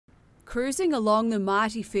Cruising along the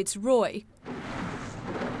mighty Fitzroy,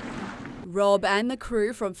 Rob and the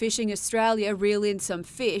crew from Fishing Australia reel in some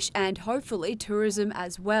fish and hopefully tourism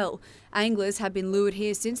as well. Anglers have been lured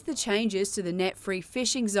here since the changes to the net-free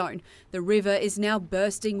fishing zone. The river is now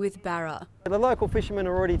bursting with barra. The local fishermen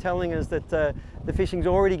are already telling us that the fishing's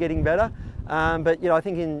already getting better, but I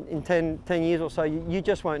think in 10 years or so you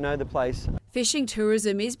just won't know the place. Fishing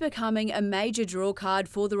tourism is becoming a major drawcard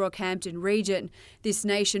for the Rockhampton region. This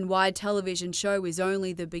nationwide television show is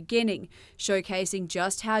only the beginning, showcasing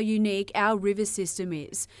just how unique our river system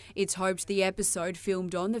is. It's hoped the episode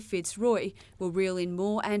filmed on the Fitzroy will reel in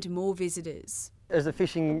more and more visitors. As the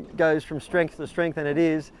fishing goes from strength to strength, and it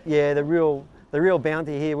is, the real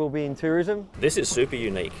bounty here will be in tourism. This is super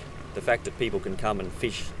unique. The fact that people can come and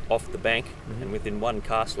fish off the bank and within one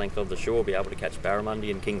cast length of the shore be able to catch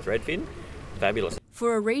barramundi and king threadfin, fabulous.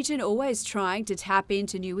 For a region always trying to tap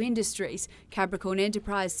into new industries, Capricorn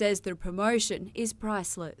Enterprise says the promotion is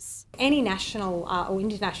priceless. Any national or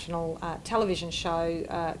international television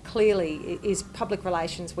show clearly is public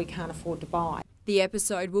relations we can't afford to buy. The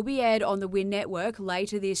episode will be aired on the WIN network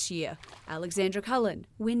later this year. Alexandra Cullen,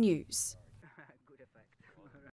 WIN News.